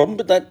part of the problem?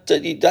 But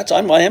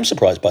I am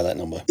surprised by that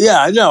number. Yeah,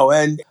 I know.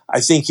 And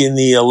I think in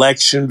the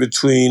election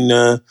between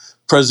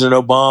President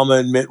Obama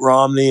and Mitt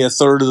Romney,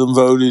 1/3 of them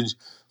voted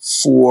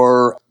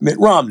for Mitt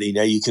Romney.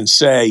 Now, you can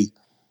say it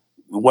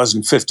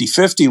wasn't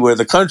 50-50 where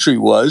the country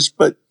was,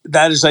 but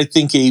that is, I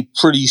think, a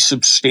pretty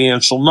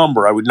substantial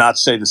number. I would not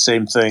say the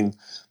same thing,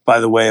 by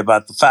the way,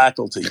 about the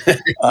faculty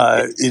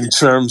in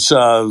terms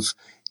of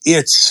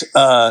its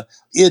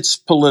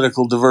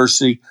political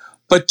diversity.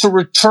 But to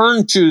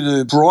return to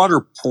the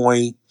broader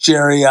point,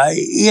 Jerry,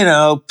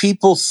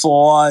 people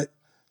thought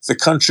the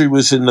country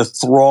was in the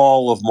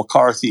thrall of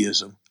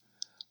McCarthyism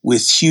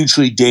with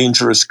hugely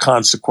dangerous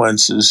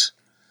consequences,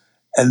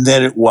 and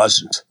then it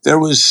wasn't. There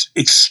was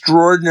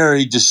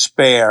extraordinary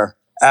despair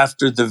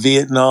after the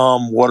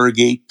Vietnam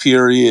Watergate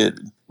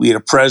period. We had a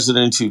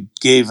president who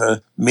gave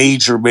a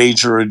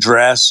major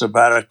address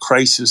about a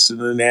crisis in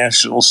the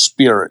national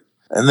spirit.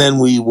 And then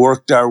we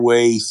worked our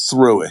way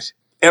through it.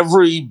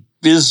 Every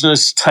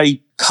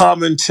business-type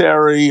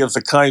commentary of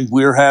the kind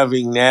we're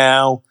having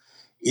now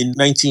in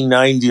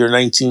 1990 or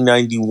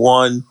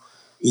 1991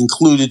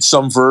 included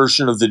some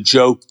version of the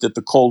joke that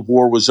the Cold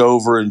War was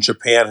over and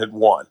Japan had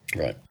won.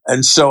 Right.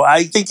 And so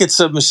I think it's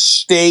a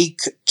mistake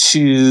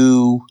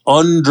to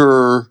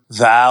undervalue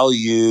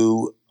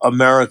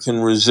American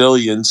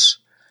resilience.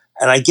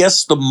 And I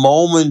guess the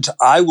moment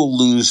I will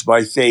lose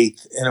my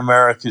faith in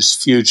America's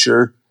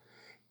future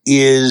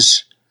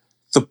is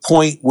the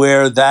point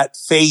where that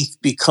faith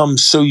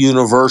becomes so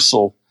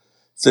universal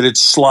that it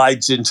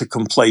slides into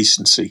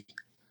complacency.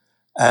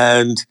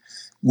 And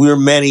we're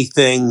many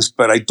things,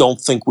 but I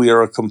don't think we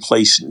are a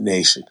complacent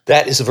nation.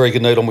 That is a very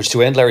good note on which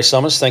to end. Larry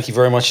Summers, thank you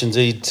very much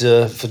indeed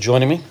for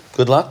joining me.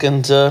 Good luck,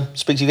 and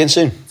speak to you again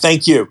soon.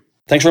 Thank you.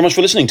 Thanks very much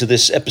for listening to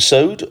this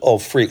episode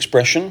of Free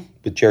Expression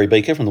with Jerry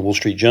Baker from the Wall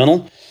Street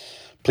Journal.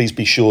 Please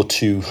be sure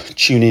to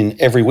tune in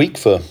every week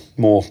for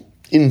more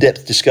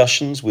in-depth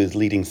discussions with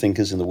leading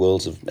thinkers in the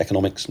worlds of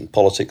economics and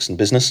politics and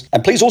business.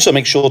 And please also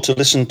make sure to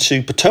listen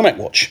to Potomac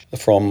Watch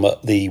from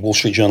the Wall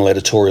Street Journal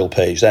editorial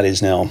page. That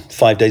is now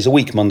 5 days a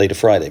week, Monday to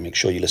Friday. Make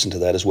sure you listen to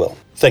that as well.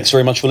 Thanks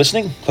very much for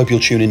listening. Hope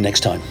you'll tune in next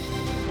time.